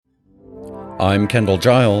I'm Kendall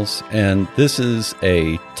Giles, and this is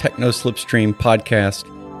a Techno Slipstream podcast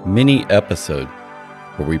mini episode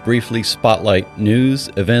where we briefly spotlight news,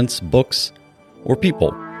 events, books, or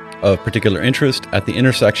people of particular interest at the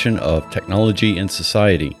intersection of technology and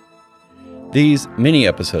society. These mini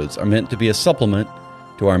episodes are meant to be a supplement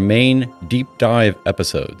to our main deep dive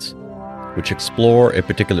episodes, which explore a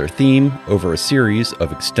particular theme over a series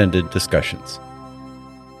of extended discussions.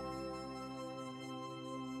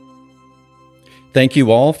 Thank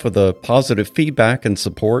you all for the positive feedback and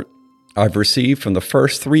support I've received from the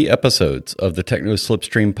first 3 episodes of the Techno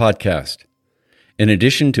Slipstream podcast. In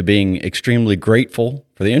addition to being extremely grateful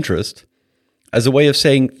for the interest, as a way of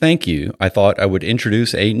saying thank you, I thought I would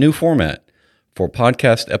introduce a new format for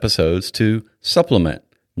podcast episodes to supplement,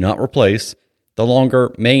 not replace, the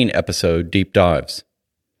longer main episode deep dives.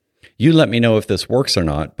 You let me know if this works or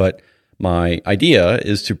not, but my idea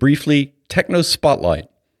is to briefly techno spotlight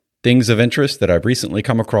things of interest that I've recently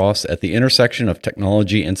come across at the intersection of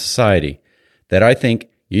technology and society that I think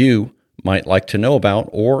you might like to know about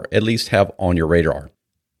or at least have on your radar.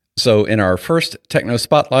 So in our first Techno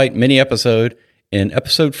Spotlight mini episode, in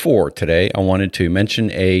episode 4 today, I wanted to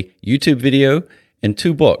mention a YouTube video and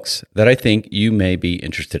 2 books that I think you may be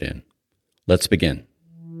interested in. Let's begin.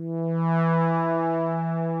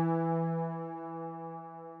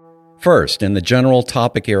 First, in the general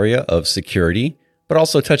topic area of security, but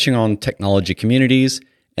also touching on technology communities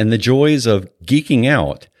and the joys of geeking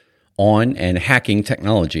out on and hacking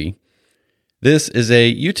technology, this is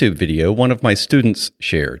a YouTube video one of my students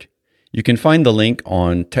shared. You can find the link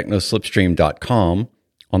on technoslipstream.com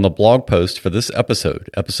on the blog post for this episode,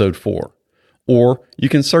 episode 4, or you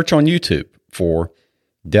can search on YouTube for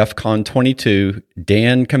DEF CON 22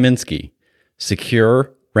 Dan Kaminsky,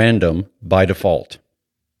 Secure Random by Default.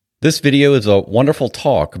 This video is a wonderful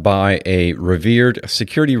talk by a revered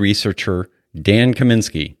security researcher, Dan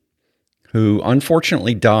Kaminsky, who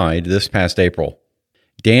unfortunately died this past April.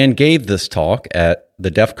 Dan gave this talk at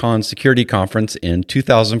the DEF CON Security Conference in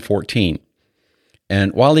 2014.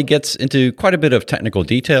 And while he gets into quite a bit of technical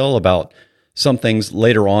detail about some things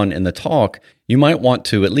later on in the talk, you might want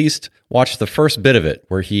to at least watch the first bit of it,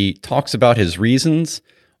 where he talks about his reasons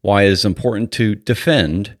why it is important to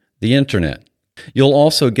defend the internet. You'll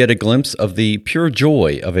also get a glimpse of the pure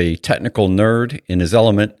joy of a technical nerd in his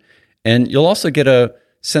element, and you'll also get a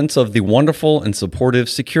sense of the wonderful and supportive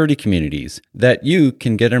security communities that you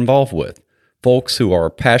can get involved with. Folks who are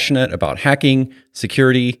passionate about hacking,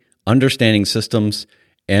 security, understanding systems,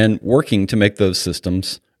 and working to make those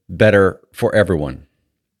systems better for everyone.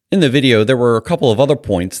 In the video, there were a couple of other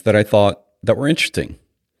points that I thought that were interesting.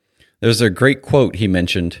 There's a great quote he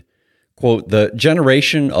mentioned. Quote, "The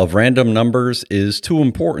generation of random numbers is too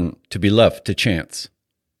important to be left to chance."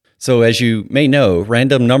 So as you may know,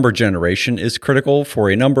 random number generation is critical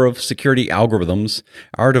for a number of security algorithms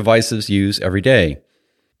our devices use every day.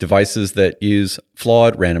 Devices that use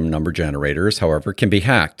flawed random number generators, however, can be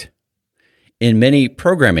hacked. In many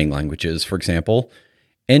programming languages, for example,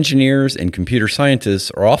 engineers and computer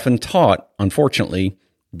scientists are often taught, unfortunately,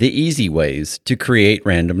 the easy ways to create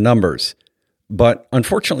random numbers. But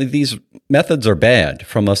unfortunately, these methods are bad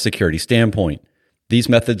from a security standpoint. These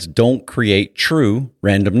methods don't create true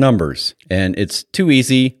random numbers, and it's too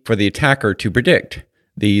easy for the attacker to predict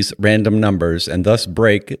these random numbers and thus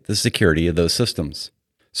break the security of those systems.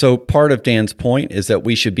 So part of Dan's point is that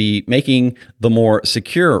we should be making the more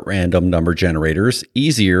secure random number generators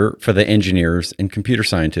easier for the engineers and computer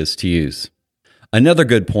scientists to use. Another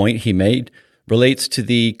good point he made relates to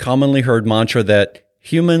the commonly heard mantra that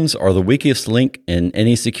humans are the weakest link in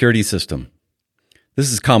any security system.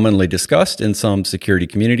 This is commonly discussed in some security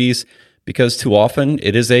communities because too often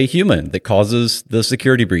it is a human that causes the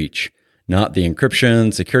security breach, not the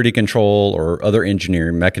encryption, security control, or other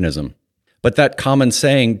engineering mechanism. But that common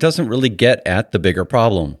saying doesn't really get at the bigger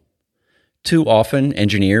problem. Too often,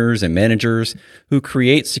 engineers and managers who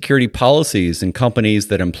create security policies in companies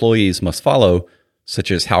that employees must follow, such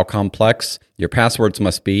as how complex your passwords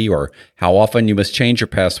must be or how often you must change your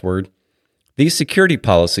password, these security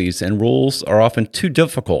policies and rules are often too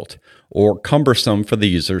difficult or cumbersome for the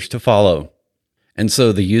users to follow. And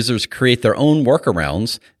so the users create their own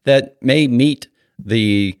workarounds that may meet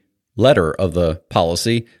the letter of the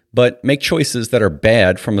policy, but make choices that are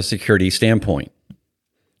bad from a security standpoint.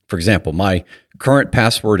 For example, my current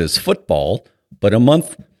password is football, but a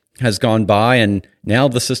month has gone by and now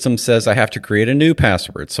the system says I have to create a new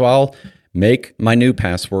password. So I'll make my new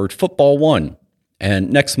password football1,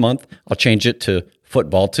 and next month I'll change it to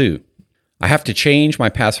football2. I have to change my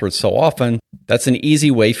password so often, that's an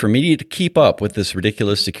easy way for me to keep up with this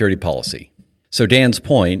ridiculous security policy. So Dan's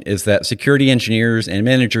point is that security engineers and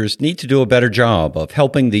managers need to do a better job of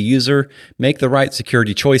helping the user make the right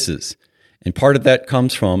security choices. And part of that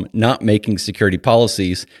comes from not making security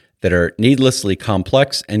policies that are needlessly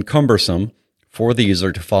complex and cumbersome for the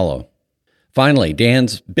user to follow. Finally,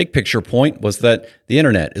 Dan's big picture point was that the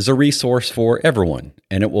internet is a resource for everyone,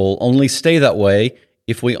 and it will only stay that way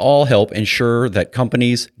if we all help ensure that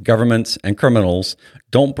companies, governments, and criminals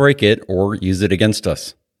don't break it or use it against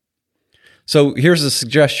us. So here's a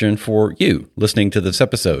suggestion for you listening to this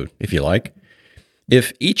episode, if you like.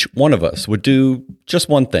 If each one of us would do just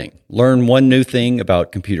one thing, learn one new thing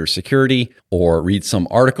about computer security, or read some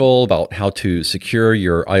article about how to secure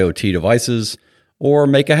your IoT devices, or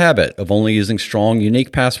make a habit of only using strong,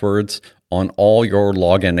 unique passwords on all your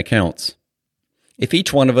login accounts. If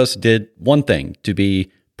each one of us did one thing to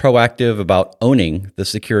be proactive about owning the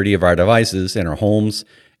security of our devices in our homes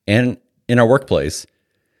and in our workplace,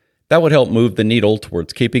 that would help move the needle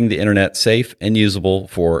towards keeping the internet safe and usable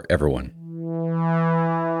for everyone.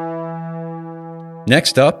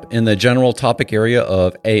 Next up, in the general topic area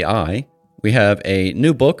of AI, we have a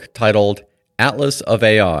new book titled Atlas of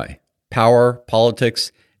AI: Power,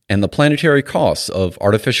 Politics, and the Planetary Costs of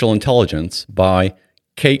Artificial Intelligence by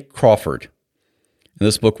Kate Crawford. And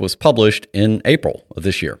this book was published in April of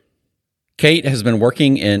this year. Kate has been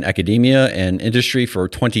working in academia and industry for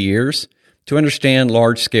 20 years to understand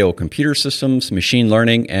large-scale computer systems, machine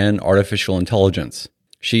learning, and artificial intelligence.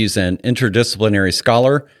 She's an interdisciplinary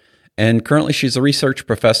scholar, and currently she's a research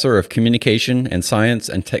professor of communication and science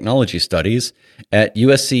and technology studies at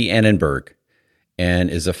USC Annenberg, and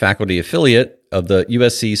is a faculty affiliate of the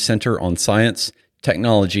USC Center on Science,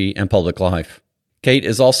 Technology, and Public Life. Kate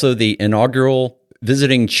is also the inaugural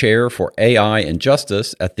visiting chair for AI and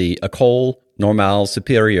Justice at the École Normale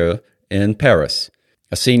Supérieure in Paris,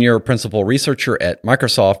 a senior principal researcher at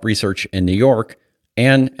Microsoft Research in New York,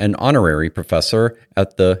 and an honorary professor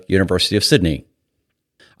at the University of Sydney.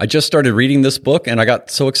 I just started reading this book, and I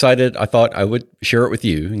got so excited I thought I would share it with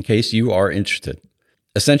you in case you are interested.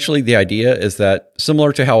 Essentially, the idea is that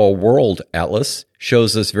similar to how a world atlas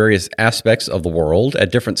shows us various aspects of the world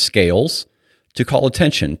at different scales to call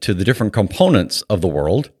attention to the different components of the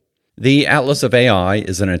world, the Atlas of AI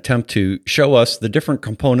is an attempt to show us the different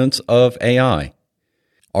components of AI.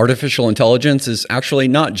 Artificial intelligence is actually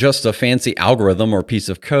not just a fancy algorithm or piece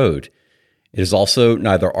of code. It is also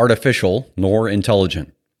neither artificial nor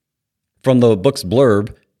intelligent. From the book's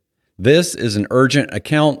blurb, this is an urgent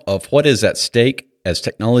account of what is at stake as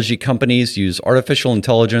technology companies use artificial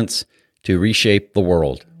intelligence to reshape the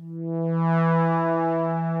world.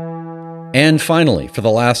 And finally, for the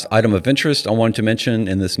last item of interest I wanted to mention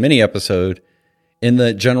in this mini episode, in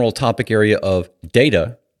the general topic area of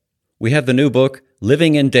data, we have the new book,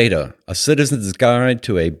 Living in Data, A Citizen's Guide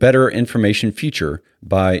to a Better Information Future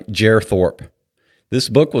by Jer Thorpe. This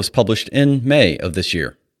book was published in May of this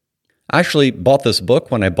year. I actually bought this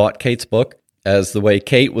book when I bought Kate's book, as the way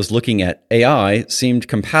Kate was looking at AI seemed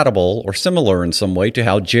compatible or similar in some way to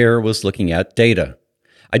how Jer was looking at data.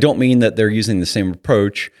 I don't mean that they're using the same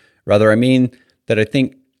approach. Rather, I mean that I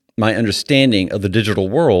think my understanding of the digital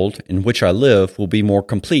world in which I live will be more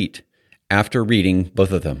complete after reading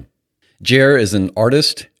both of them. Jer is an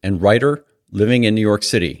artist and writer living in New York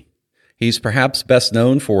City. He's perhaps best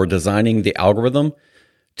known for designing the algorithm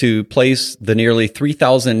to place the nearly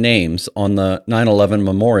 3,000 names on the 9/11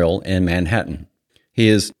 memorial in Manhattan. He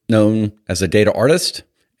is known as a data artist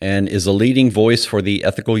and is a leading voice for the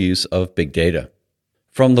ethical use of big data.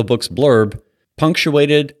 From the book's blurb,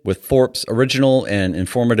 punctuated with Thorpe's original and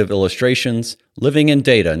informative illustrations, Living in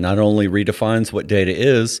Data not only redefines what data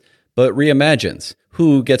is, but reimagines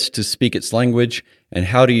who gets to speak its language and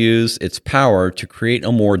how to use its power to create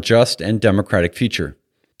a more just and democratic future.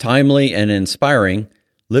 Timely and inspiring,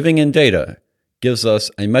 Living in Data gives us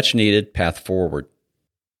a much-needed path forward.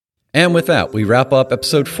 And with that, we wrap up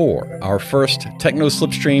episode 4, our first Techno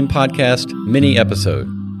Slipstream podcast mini episode.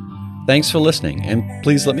 Thanks for listening, and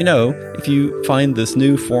please let me know if you find this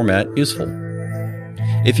new format useful.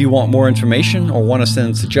 If you want more information or want to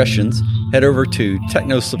send suggestions, head over to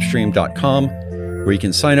technoslipstream.com, where you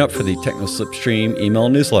can sign up for the Techno Slipstream email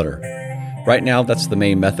newsletter. Right now, that's the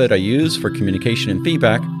main method I use for communication and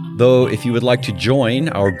feedback, though if you would like to join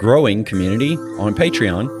our growing community on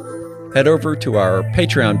Patreon, head over to our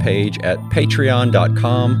Patreon page at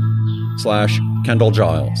patreon.com/Kendall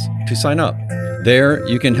Giles to sign up. There,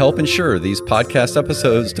 you can help ensure these podcast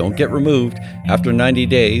episodes don't get removed after 90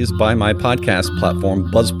 days by my podcast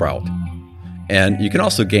platform, Buzzsprout. And you can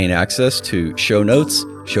also gain access to show notes,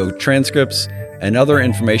 show transcripts, and other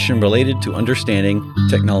information related to understanding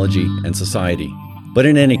technology and society. But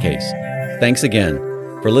in any case, Thanks again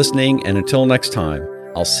for listening, and until next time,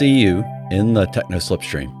 I'll see you in the Techno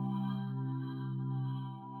Slipstream.